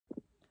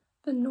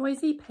The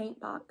Noisy Paint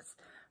Box,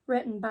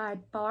 written by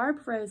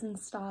Barb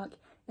Rosenstock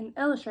and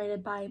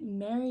illustrated by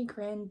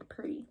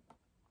Grandpré.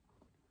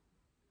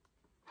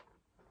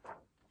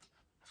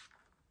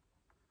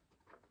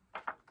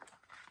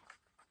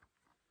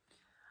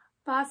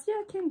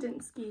 Vasya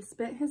Kandinsky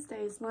spent his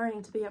days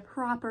learning to be a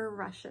proper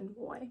Russian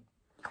boy.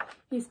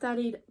 He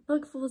studied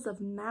bookfuls of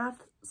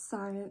math,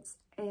 science,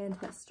 and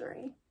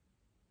history.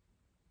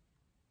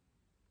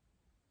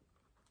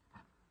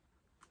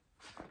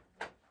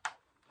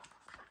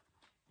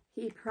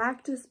 He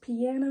practiced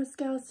piano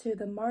scales to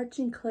the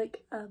marching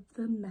click of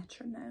the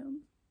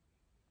metronome.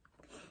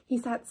 He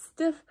sat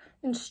stiff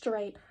and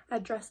straight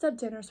at dressed-up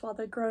dinners while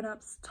the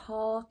grown-ups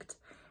talked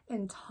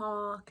and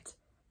talked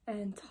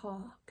and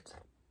talked.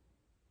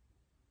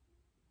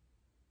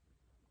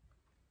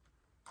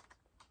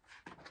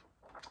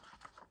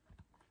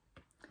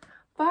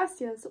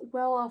 Vasya's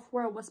well-off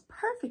world was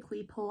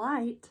perfectly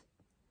polite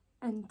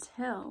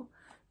until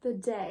the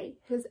day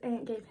his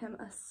aunt gave him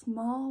a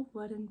small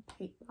wooden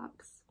paint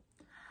box.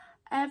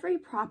 "Every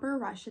proper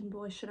Russian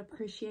boy should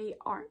appreciate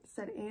art,"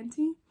 said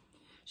Auntie.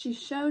 She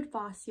showed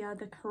Vasya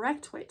the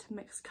correct way to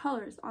mix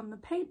colors on the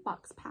paint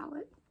box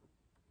palette.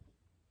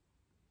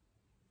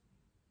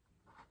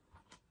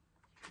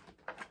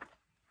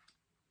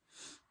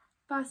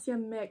 Vasya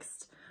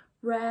mixed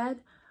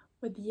red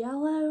with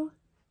yellow,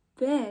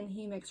 then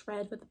he mixed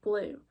red with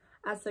blue.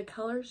 As the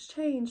colors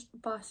changed,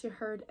 Vasya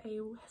heard a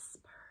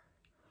whisper.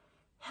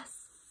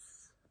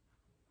 Hiss.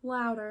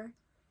 Louder.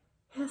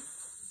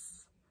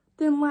 Hiss.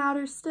 Then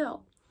louder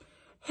still.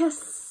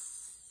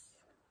 Hiss.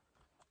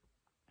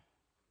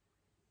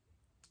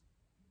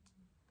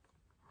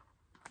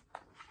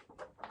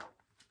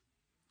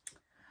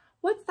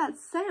 "What's that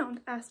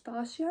sound?" asked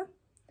Vasya.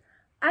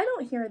 "I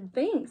don't hear a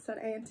thing," said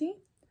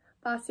Auntie.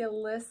 Vasya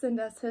listened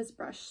as his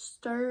brush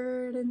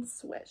stirred and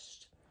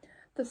swished.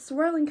 The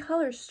swirling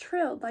colors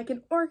trilled like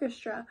an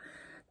orchestra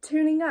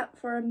tuning up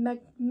for a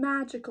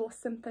magical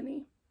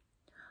symphony.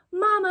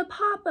 "Mama,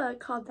 Papa,"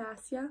 called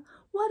Vasya,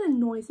 "what a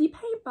noisy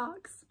paint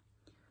box."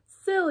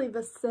 "Silly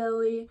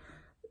Vasily,"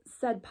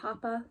 said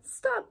Papa.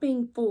 "Stop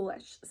being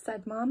foolish,"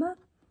 said Mama.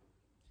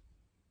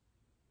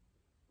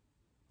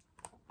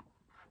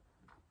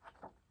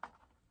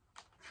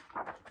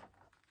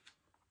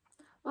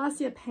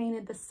 Vasya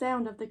painted the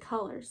sound of the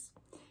colors.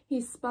 He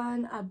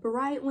spun a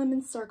bright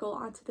lemon circle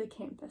onto the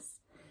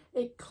canvas.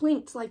 It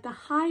clinked like the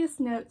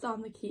highest notes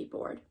on the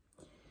keyboard.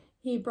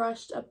 He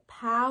brushed a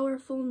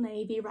powerful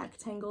navy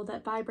rectangle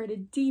that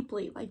vibrated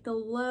deeply like the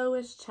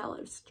lowest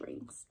cello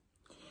strings.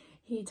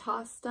 He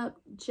tossed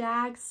up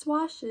jagged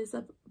swashes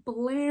of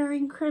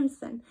blaring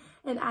crimson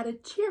and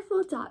added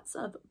cheerful dots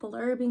of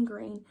blurbing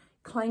green,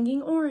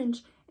 clanging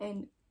orange,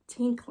 and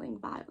tinkling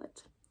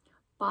violet.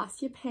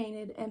 Vasya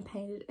painted and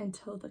painted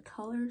until the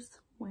colors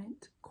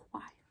went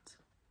quiet.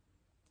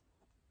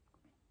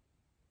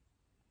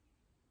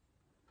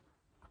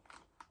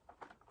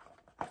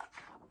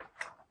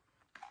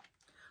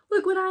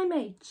 "Look what I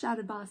made,"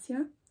 shouted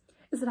Vasya.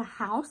 "Is it a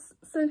house?"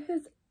 said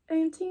his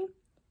auntie.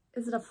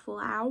 "Is it a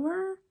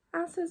flower?"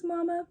 asked his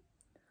mama.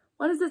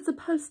 "What is it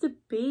supposed to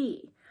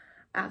be?"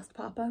 asked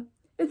Papa.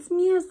 "It's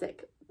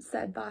music,"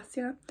 said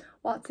Vasya,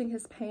 watching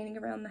his painting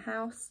around the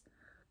house.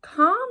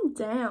 "Calm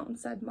down,"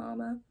 said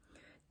Mama.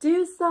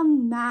 "Do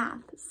some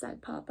math,"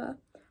 said Papa.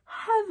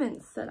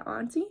 "Heavens," said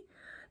Auntie.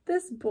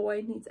 "This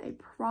boy needs a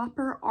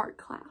proper art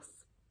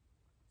class."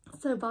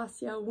 So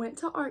Vasya went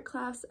to art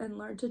class and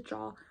learned to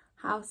draw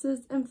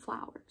houses and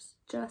flowers,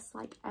 just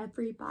like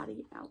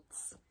everybody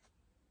else.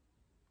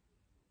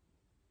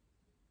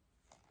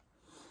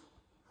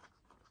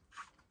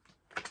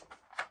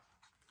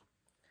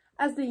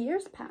 As the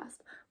years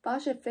passed,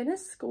 Vasya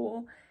finished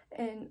school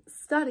and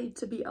studied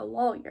to be a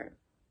lawyer.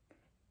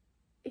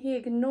 He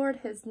ignored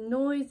his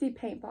noisy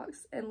paint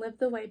box and lived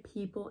the way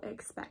people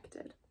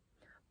expected.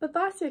 But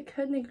Vasya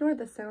couldn't ignore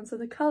the sounds of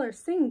the colors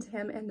singing to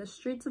him in the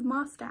streets of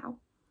Moscow.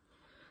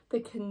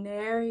 The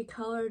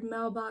canary-colored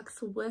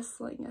mailbox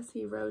whistling as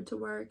he rode to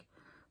work,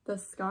 the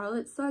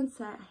scarlet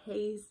sunset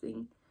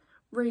hazing,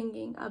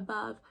 ringing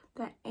above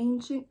the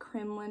ancient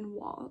Kremlin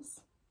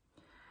walls.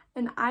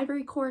 An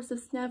ivory chorus of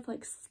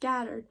snowflakes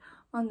scattered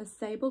on the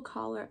sable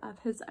collar of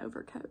his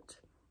overcoat.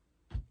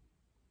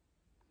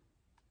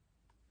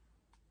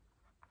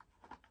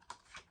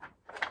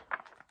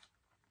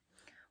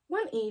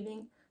 One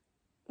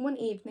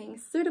evening,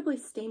 suitably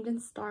steamed and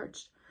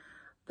starched,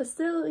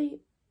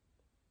 Vasily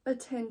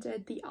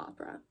attended the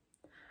opera.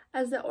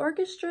 As the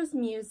orchestra's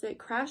music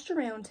crashed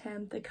around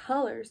him, the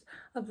colors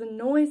of the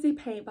noisy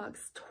paint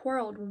box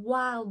twirled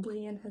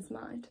wildly in his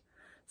mind.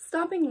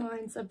 Stomping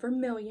lines of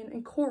vermilion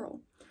and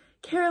coral,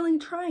 caroling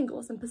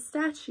triangles in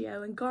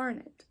pistachio and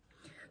garnet,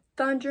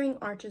 thundering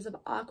arches of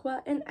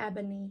aqua and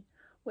ebony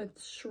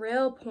with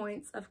shrill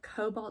points of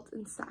cobalt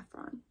and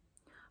saffron.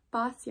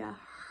 Vasya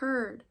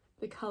heard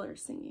the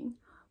colors singing.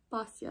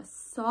 Vasya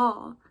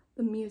saw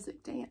the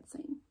music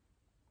dancing.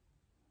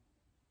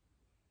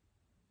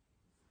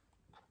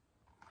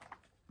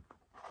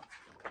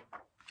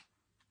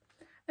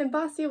 And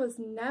Vasya was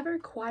never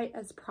quite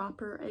as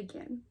proper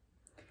again.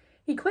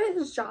 He quit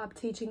his job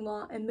teaching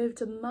law and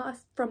moved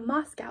from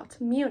Moscow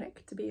to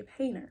Munich to be a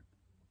painter.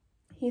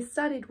 He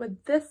studied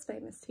with this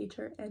famous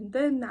teacher and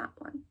then that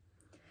one.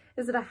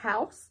 Is it a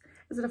house?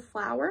 Is it a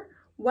flower?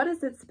 What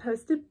is it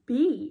supposed to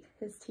be?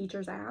 His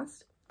teachers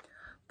asked.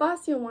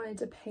 Vasya wanted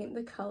to paint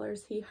the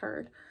colors he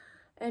heard,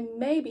 and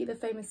maybe the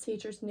famous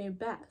teachers knew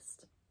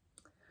best.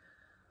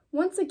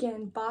 Once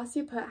again,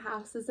 Vasya put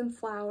houses and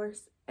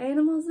flowers,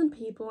 animals and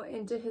people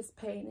into his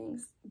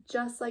paintings,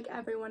 just like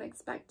everyone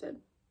expected.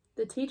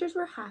 The teachers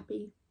were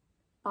happy.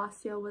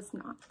 Vasya was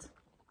not.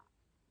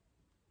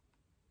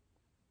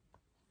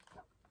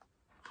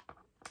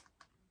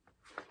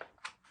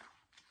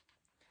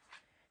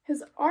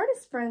 His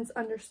artist friends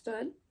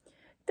understood.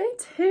 They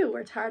too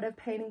were tired of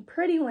painting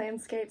pretty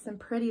landscapes and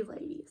pretty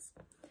ladies.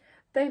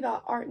 They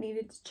thought art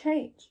needed to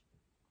change.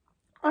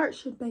 Art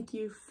should make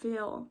you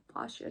feel,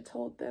 Vasya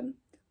told them,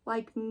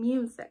 like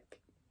music.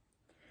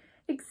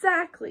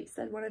 Exactly,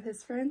 said one of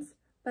his friends,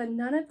 but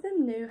none of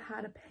them knew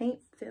how to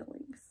paint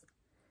feelings.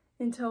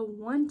 Until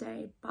one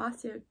day,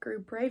 Vasya grew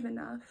brave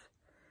enough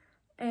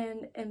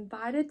and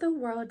invited the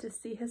world to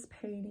see his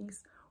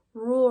paintings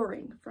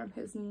roaring from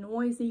his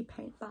noisy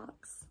paint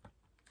box.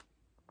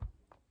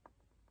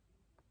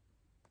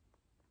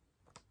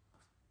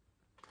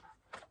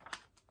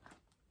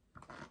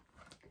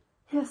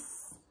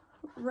 Hiss,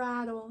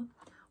 rattle,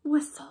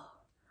 whistle,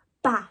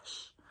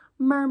 bash,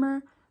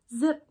 murmur,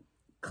 zip,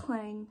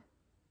 clang.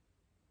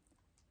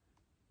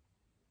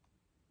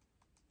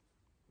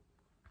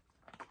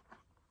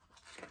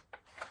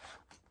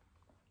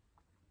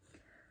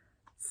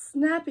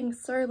 Snapping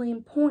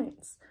cerulean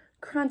points,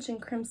 crunching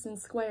crimson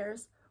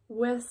squares,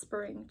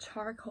 whispering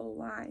charcoal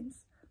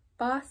lines.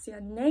 Vasya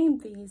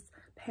named these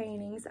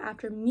paintings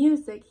after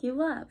music he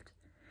loved.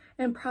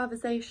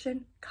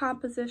 Improvisation,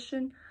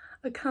 composition,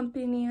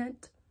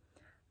 accompaniment,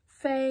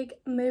 vague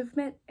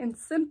movement, and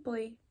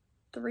simply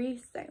 3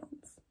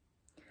 sounds.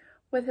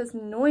 With his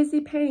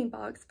noisy painting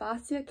box,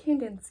 Vasya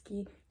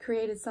Kandinsky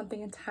created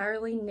something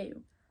entirely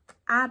new,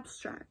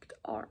 abstract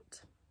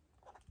art.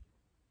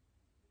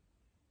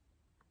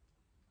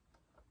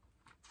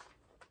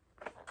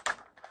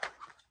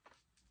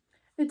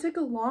 It took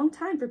a long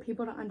time for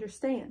people to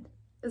understand.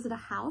 Is it a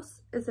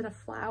house? Is it a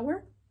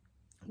flower?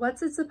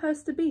 What's it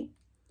supposed to be?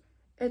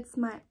 It's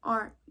my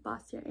art,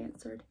 Vasya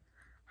answered.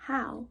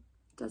 How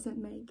does it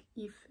make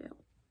you feel?